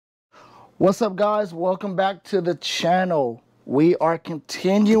What's up, guys? Welcome back to the channel. We are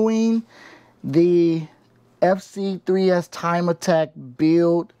continuing the FC3S Time Attack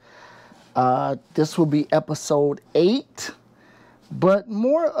build. This will be episode 8, but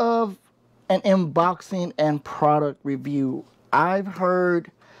more of an unboxing and product review. I've heard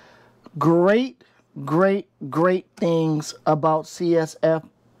great things about CSF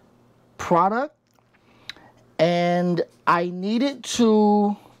product, and I needed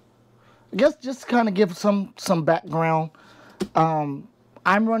to, I guess, just kind of give some background. I'm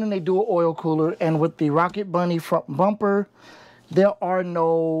running a dual oil cooler, and with the Rocket Bunny front bumper, there are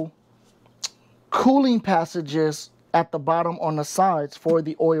no cooling passages at the bottom on the sides for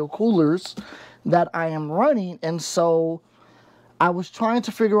the oil coolers that I am running. And so I was trying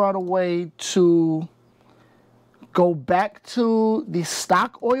to figure out a way to go back to the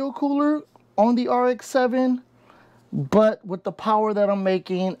stock oil cooler on the RX-7, but with the power that I'm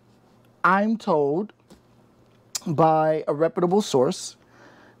making, I'm told by a reputable source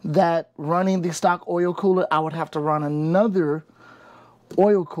that running the stock oil cooler, I would have to run another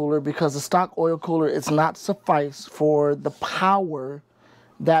oil cooler because the stock oil cooler is not suffice for the power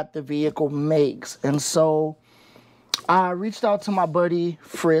that the vehicle makes. And so I reached out to my buddy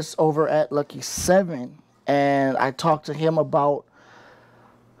Friss over at Lucky 7, and I talked to him about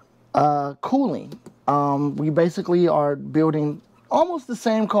cooling. We basically are building almost the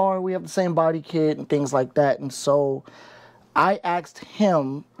same car. We have the same body kit and things like that. And so I asked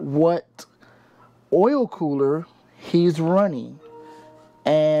him what oil cooler he's running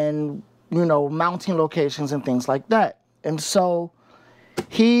and, you know, mounting locations and things like that. And so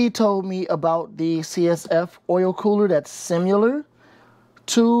he told me about the CSF oil cooler that's similar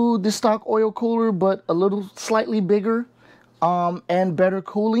to the stock oil cooler, but a little slightly bigger and better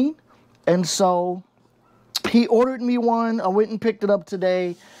cooling. And so he ordered me one. I went and picked it up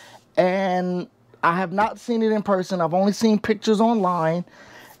today, and I have not seen it in person. I've only seen pictures online.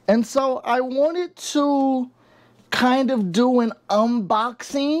 And so I wanted to kind of do an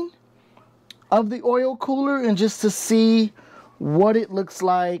unboxing of the oil cooler and just to see what it looks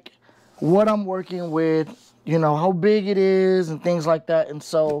like, what I'm working with, you know, how big it is and things like that. And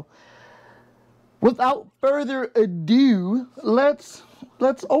so without further ado, let's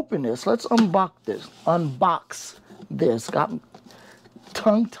open this. Let's unbox this. Got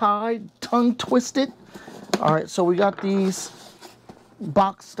tongue-tied, tongue-twisted. All right, so we got these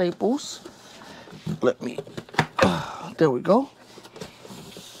box staples. Let me, there we go.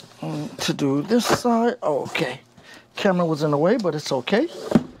 To do this side, oh, okay. Camera was in the way, but it's okay.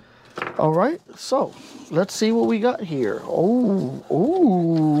 All right, so let's see what we got here. Oh.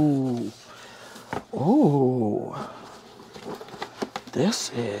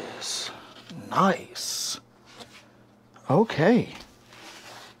 This is nice. Okay.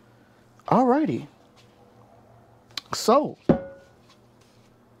 Alrighty. So.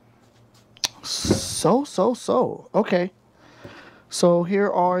 Okay. So here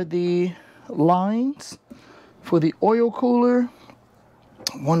are the lines for the oil cooler.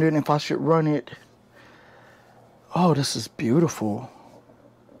 I'm wondering if I should run it. Oh, this is beautiful.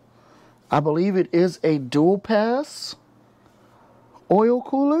 I believe it is a dual pass oil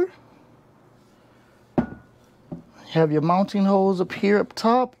cooler. Have your mounting holes up here up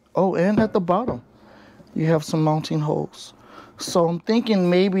top. Oh, and at the bottom you have some mounting holes. So I'm thinking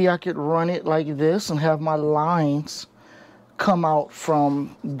maybe I could run it like this and have my lines come out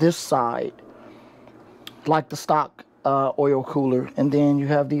from this side like the stock oil cooler, and then you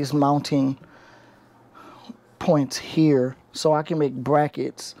have these mounting points here so I can make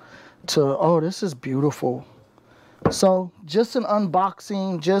brackets to, oh, this is beautiful. So just an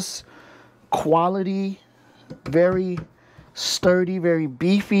unboxing, just quality, very sturdy, very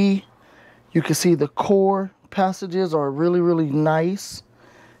beefy. You can see the core passages are really nice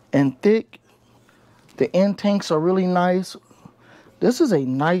and thick. The end tanks are really nice. This is a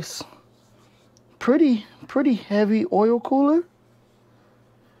nice, pretty heavy oil cooler.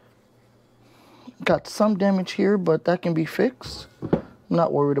 Got some damage here, but that can be fixed. I'm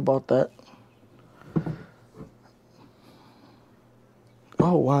not worried about that.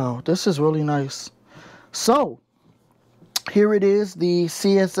 Oh, wow. This is really nice. So, here it is, the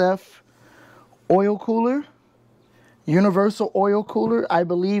CSF oil cooler. Universal oil cooler. I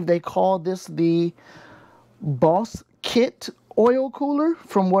believe they call this the Boss Kit oil cooler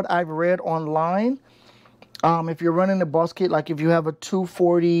from what I've read online. If you're running the Boss Kit, like if you have a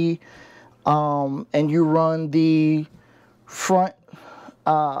 240 and you run the front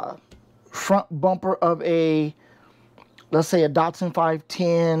bumper of a, let's say, a Datsun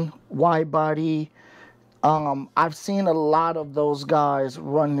 510 wide body I've seen a lot of those guys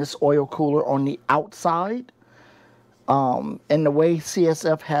run this oil cooler on the outside. And the way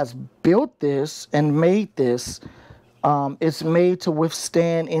CSF has built this and made this, it's made to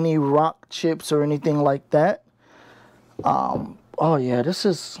withstand any rock chips or anything like that. Oh yeah, this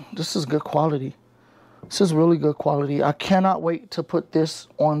is good quality. This is really good quality. I cannot wait to put this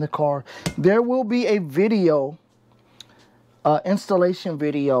on the car. There will be a video, installation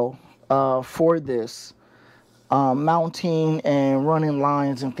video, for this, mounting and running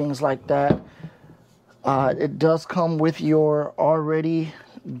lines and things like that. It does come with your already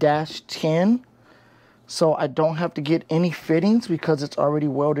 -10, so I don't have to get any fittings because it's already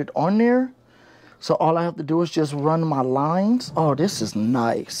welded on there. So all I have to do is just run my lines. Oh, this is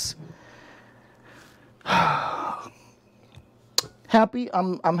nice. Happy.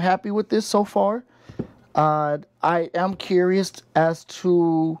 I'm happy with this so far. I am curious as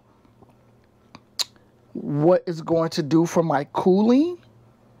to what it's going to do for my cooling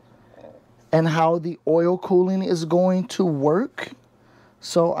and how the oil cooling is going to work.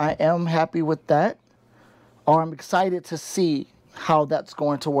 So I am happy with that. Or I'm excited to see how that's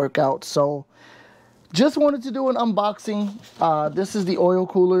going to work out. So just wanted to do an unboxing. This is the oil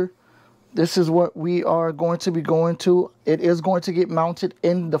cooler. This is what we are going to be going to. It is going to get mounted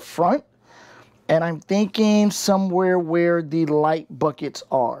in the front. And I'm thinking somewhere where the light buckets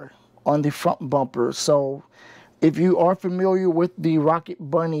are on the front bumper. So if you are familiar with the Rocket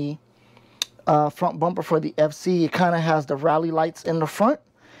Bunny front bumper for the FC, it kind of has the rally lights in the front.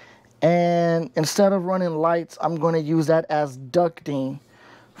 And instead of running lights, I'm going to use that as ducting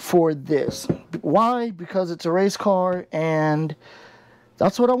for this. Why? Because it's a race car and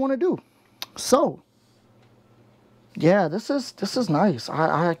that's what I want to do. So yeah, this is nice.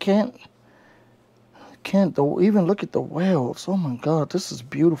 I can't even look at the welds. Oh my God, this is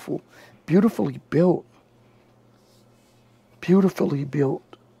beautiful. Beautifully built. Beautifully built.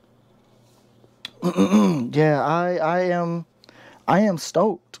 Yeah, I am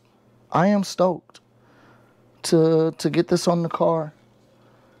stoked. I am stoked to get this on the car,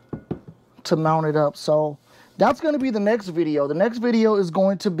 to mount it up. So that's going to be the next video. The next video is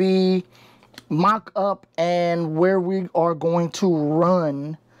going to be mock up and where we are going to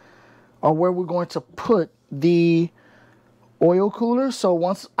run, or where we're going to put the oil cooler. So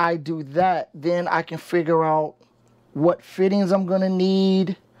once I do that, then I can figure out what fittings I'm going to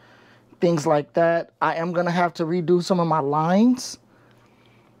need, things like that. I am going to have to redo some of my lines.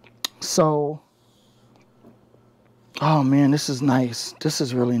 So, oh man, this is nice. This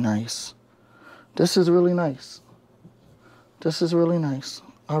is really nice. This is really nice. This is really nice.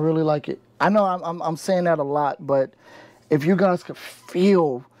 I really like it. I know I'm saying that a lot, but if you guys could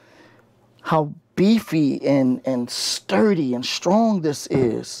feel how beefy and sturdy and strong this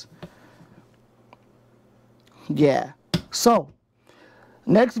is. Yeah. So,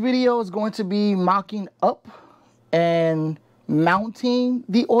 next video is going to be mocking up and mounting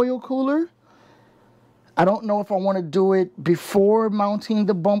the oil cooler. I don't know if I want to do it before mounting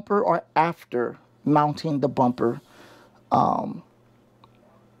the bumper or after mounting the bumper.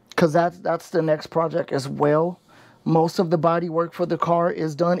 Because that's the next project as well. Most of the body work for the car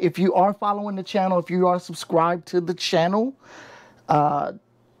is done. If you are following the channel, if you are subscribed to the channel,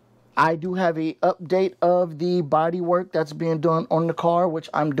 I do have a update of the body work that's being done on the car, which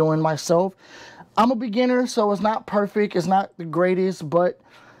I'm doing myself. I'm a beginner, so it's not perfect. It's not the greatest, but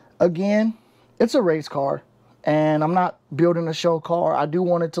again, it's a race car, and I'm not building a show car. I do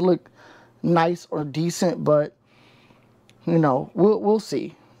want it to look nice or decent, but you know, we'll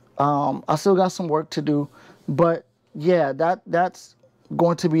see. I still got some work to do, but yeah, that's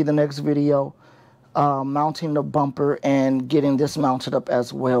going to be the next video, mounting the bumper and getting this mounted up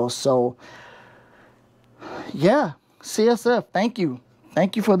as well. So yeah, CSF, thank you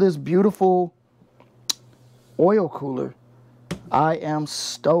for this beautiful oil cooler. I am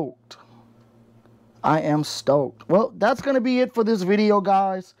stoked. I am stoked. Well, that's going to be it for this video,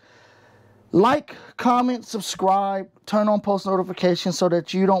 guys. Like, comment, subscribe, turn on post notifications so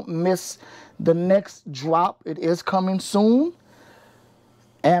that you don't miss the next drop. It is coming soon.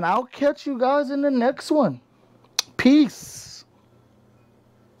 And I'll catch you guys in the next one. Peace.